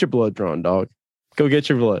 Go get your blood drawn, dog. Go get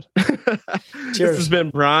your blood. Cheers. This has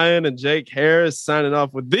been Brian and Jake Harris signing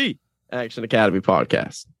off with the Action Academy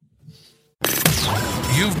podcast.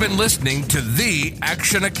 You've been listening to the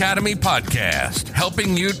Action Academy podcast,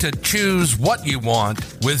 helping you to choose what you want,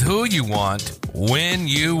 with who you want, when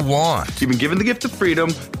you want. You've been given the gift of freedom.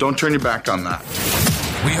 Don't turn your back on that.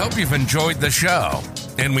 We hope you've enjoyed the show,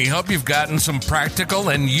 and we hope you've gotten some practical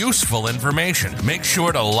and useful information. Make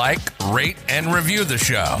sure to like, rate, and review the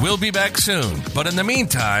show. We'll be back soon, but in the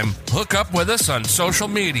meantime, hook up with us on social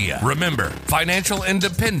media. Remember, financial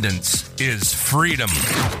independence is freedom.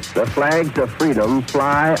 The flags of freedom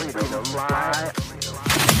fly.